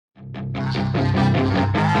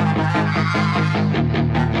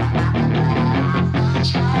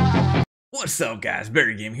What's up guys,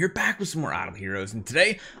 Barry Game here, back with some more Idle Heroes, and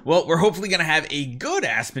today, well, we're hopefully going to have a good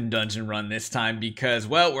Aspen dungeon run this time because,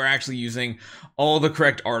 well, we're actually using all the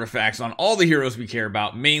correct artifacts on all the heroes we care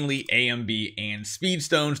about, mainly AMB and Speed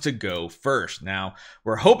Stones to go first. Now,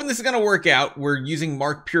 we're hoping this is going to work out. We're using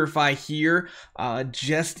Mark Purify here,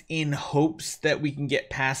 just in hopes that we can get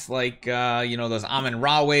past, like, you know, those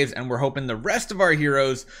Amun-Ra waves, and we're hoping the rest of our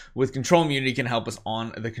heroes with control immunity can help us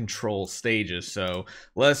on the control stages. So,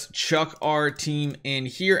 let's chuck our team in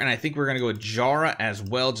here, and I think we're gonna go with Jara as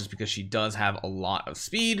well, just because she does have a lot of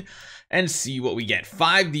speed, and see what we get.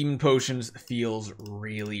 5 demon potions feels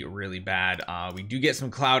really bad. We do get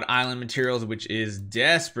some Cloud Island materials, which is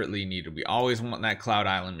desperately needed. We always want that Cloud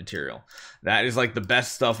Island material. That is like the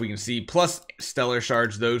best stuff we can see, plus Stellar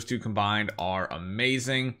Shards. Those two combined are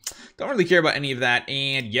amazing. Don't really care about any of that,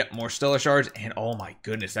 and yep, more Stellar Shards, and oh my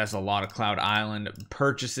goodness, that's a lot of Cloud Island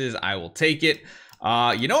purchases. I will take it.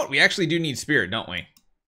 You know what? We actually do need spirit, don't we?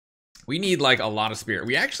 We need like a lot of spirit.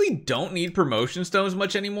 We actually don't need promotion stones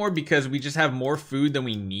much anymore because we just have more food than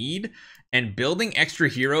we need. And building extra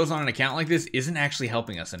heroes on an account like this isn't actually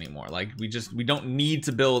helping us anymore. Like we don't need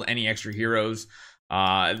to build any extra heroes.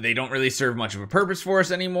 They don't really serve much of a purpose for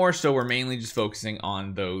us anymore. So we're mainly just focusing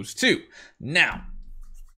on those two. Now,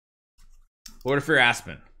 Lord of Fear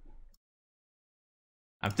Aspen.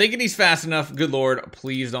 I'm thinking he's fast enough. Good Lord,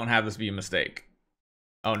 please don't have this be a mistake.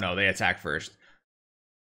 Oh no, they attack first.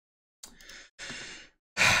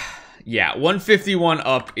 Yeah, 151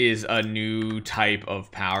 up is a new type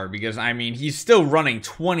of power because, I mean, he's still running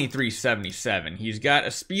 2377. He's got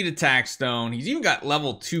a speed attack stone. He's even got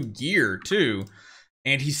level 2 gear, too.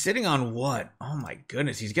 And he's sitting on what? Oh, my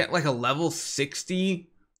goodness. He's got, like, a level 60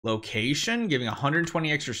 location, giving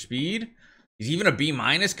 120 extra speed. He's even a B-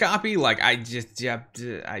 copy. Like, I just, yeah,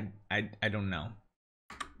 I don't know.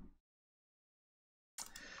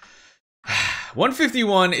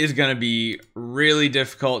 151 is going to be really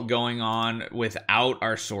difficult going on without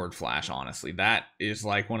our sword flash, honestly. That is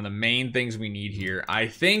like one of the main things we need here. I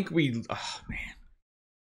think we... Oh, man.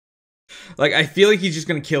 Like, I feel like he's just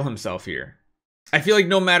going to kill himself here. I feel like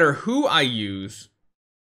no matter who I use,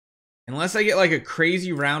 unless I get like a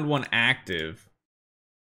crazy round 1 active...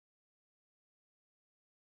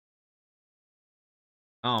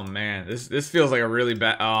 Oh, man. This feels like a really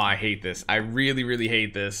bad... Oh, I hate this. I really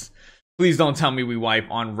hate this. Please don't tell me we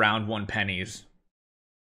wipe on round 1 pennies.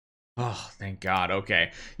 Oh, thank God.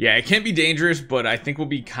 Okay. Yeah, it can be dangerous, but I think we'll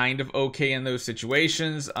be kind of okay in those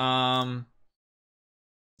situations. Lord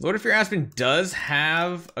of Fear Aspen does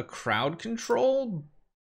have a crowd control.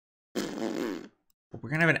 We're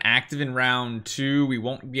going to have an active in round 2. We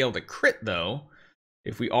won't be able to crit, though,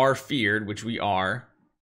 if we are feared, which we are.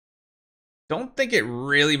 Don't think it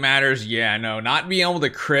really matters. Yeah, no, not being able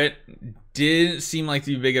to crit didn't seem like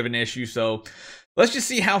too big of an issue, so let's just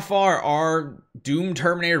see how far our Doom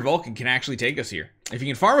Terminator Vulcan can actually take us here. If he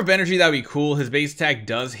can farm up energy, that would be cool. His base attack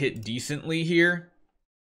does hit decently here.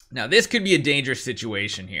 Now, this could be a dangerous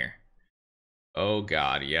situation here. Oh,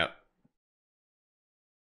 God, yep.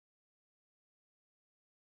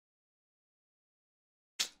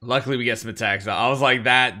 Luckily, we get some attacks. I was like,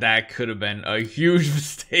 that could have been a huge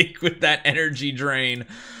mistake with that energy drain.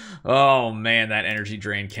 Oh, man, that energy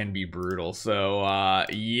drain can be brutal. So,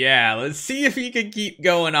 yeah, let's see if he can keep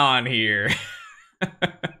going on here.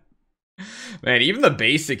 Man, even the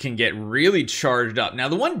basic can get really charged up. Now,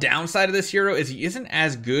 the one downside of this hero is he isn't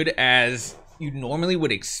as good as you normally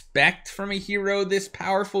would expect from a hero this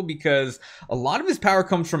powerful, because a lot of his power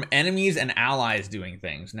comes from enemies and allies doing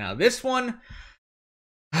things. Now, this one...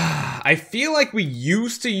 I feel like we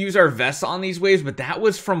used to use our Vesa on these waves, but that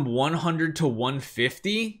was from 100 to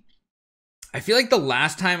 150. I feel like the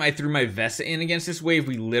last time I threw my Vesa in against this wave,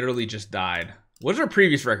 we literally just died. What's our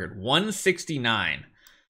previous record? 169.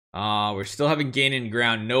 We're still having gain in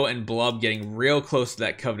ground. Noah and Blub getting real close to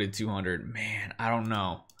that coveted 200. Man, I don't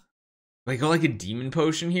know. Do I go like a demon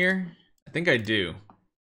potion here? I think I do.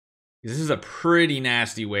 This is a pretty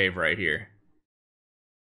nasty wave right here.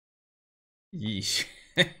 Yeesh.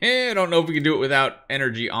 I don't know if we can do it without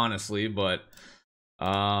energy, honestly, but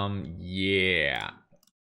yeah.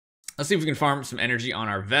 Let's see if we can farm some energy on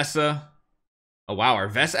our Vesa. Oh, wow, our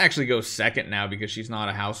Vesa actually goes second now because she's not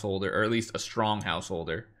a householder, or at least a strong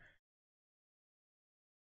householder.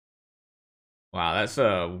 Wow, that's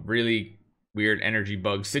a really weird energy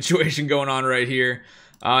bug situation going on right here.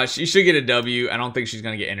 She should get a W. I don't think she's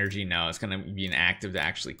going to get energy. No, it's going to be an active to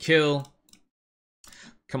actually kill.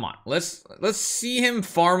 Come on, let's see him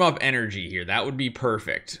farm up energy here. That would be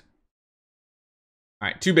perfect. All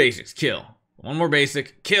right, 2 basics, kill. 1 more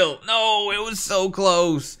basic, kill. No, it was so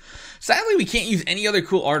close. Sadly, we can't use any other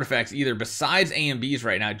cool artifacts either besides A and Bs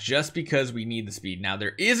right now, just because we need the speed. Now,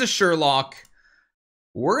 there is a Sherlock.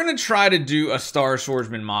 We're going to try to do a Star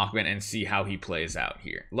Swordsman Mockman and see how he plays out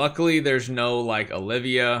here. Luckily, there's no, like,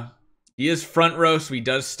 Olivia. He is front row, so he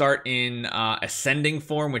does start in ascending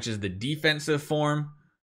form, which is the defensive form.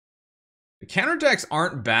 The counterattacks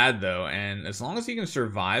aren't bad, though, and as long as he can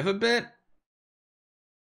survive a bit.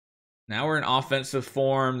 Now we're in offensive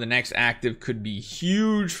form. The next active could be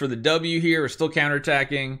huge for the W here. We're still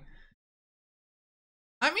counterattacking.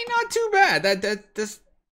 I mean, not too bad.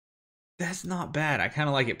 That's not bad. I kind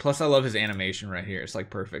of like it. Plus, I love his animation right here. It's like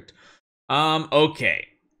perfect. Okay.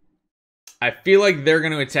 I feel like they're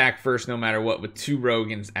going to attack first no matter what with 2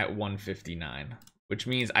 Rogans at 159. Which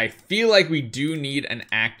means I feel like we do need an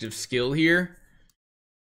active skill here.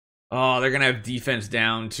 Oh, they're going to have defense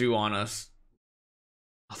down too on us.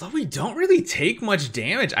 Although we don't really take much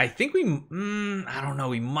damage. I think we, I don't know.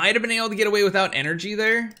 We might have been able to get away without energy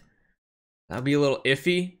there. That'll be a little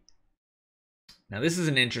iffy. Now this is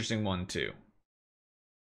an interesting one too.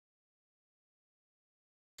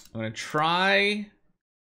 I'm going to try.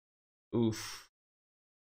 Oof.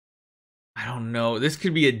 I don't know. This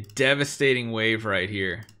could be a devastating wave right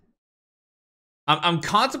here. I'm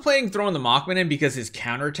contemplating throwing the Mockman in because his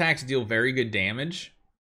counterattacks deal very good damage.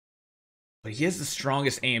 But he has the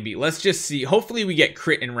strongest A and B. Let's just see. Hopefully we get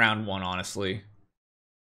crit in round 1, honestly.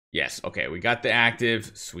 Yes, okay. We got the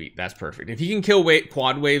active. Sweet, that's perfect. If he can kill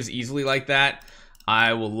quad waves easily like that,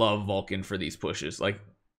 I will love Vulcan for these pushes. Like,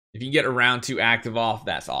 if you can get a round 2 active off,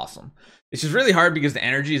 that's awesome. It's just really hard because the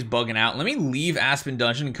energy is bugging out. Let me leave Aspen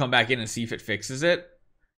Dungeon and come back in and see if it fixes it.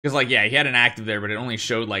 Because, like, yeah, he had an active there, but it only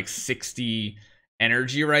showed, like, 60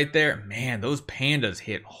 energy right there. Man, those pandas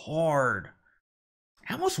hit hard.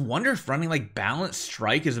 I almost wonder if running like Balanced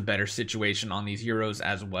Strike is a better situation on these heroes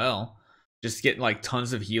as well. Just get like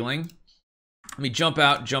tons of healing. Let me jump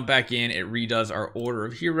out, jump back in. It redoes our order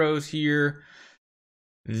of heroes here.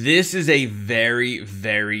 This is a very,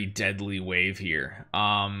 very deadly wave here.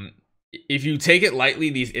 If you take it lightly,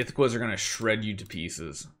 these Ithquas are going to shred you to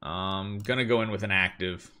pieces. I'm going to go in with an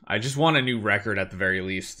active. I just want a new record at the very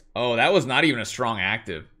least. Oh, that was not even a strong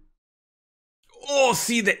active. Oh,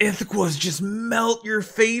 see, the Ithquas just melt your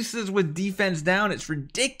faces with defense down. It's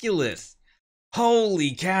ridiculous.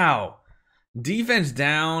 Holy cow. Defense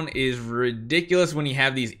down is ridiculous when you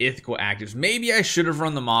have these Ithqua actives. Maybe I should have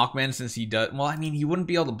run the Mockman since he does... Well, I mean, he wouldn't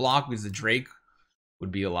be able to block because the Drake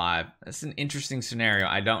would be alive. That's an interesting scenario.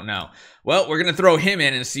 I don't know. Well, we're going to throw him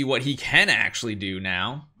in and see what he can actually do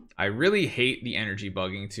now. I really hate the energy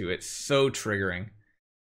bugging too. It's so triggering.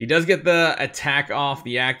 He does get the attack off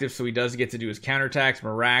the active, so he does get to do his counterattacks.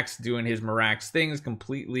 Marax doing his Marax things,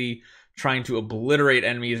 completely trying to obliterate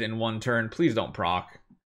enemies in one turn. Please don't proc.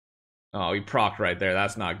 Oh, he procced right there.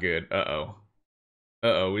 That's not good. Uh-oh.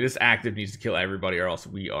 Uh-oh. This active needs to kill everybody or else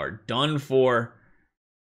we are done for.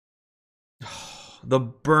 The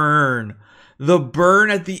burn. The burn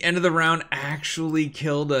at the end of the round actually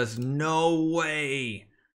killed us. No way.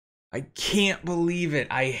 I can't believe it.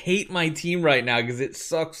 I hate my team right now because it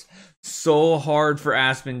sucks so hard for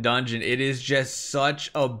Aspen Dungeon. It is just such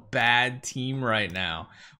a bad team right now.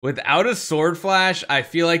 Without a Sword Flash, I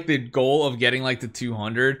feel like the goal of getting like the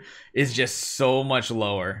 200 is just so much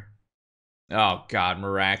lower. Oh god,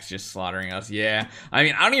 Marax just slaughtering us. Yeah, I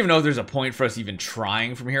mean, I don't even know if there's a point for us even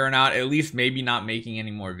trying from here on out. At least maybe not making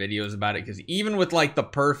any more videos about it, because even with like the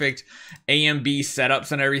perfect AMB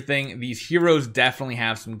setups and everything, these heroes definitely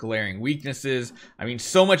have some glaring weaknesses. I mean,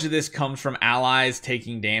 so much of this comes from allies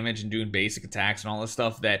taking damage and doing basic attacks and all this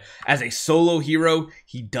stuff that as a solo hero,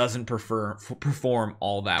 he doesn't perform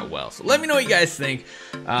all that well. So let me know what you guys think.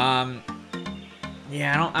 Yeah,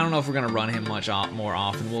 I don't know if we're gonna run him much more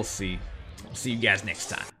often. We'll see. See you guys next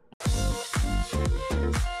time.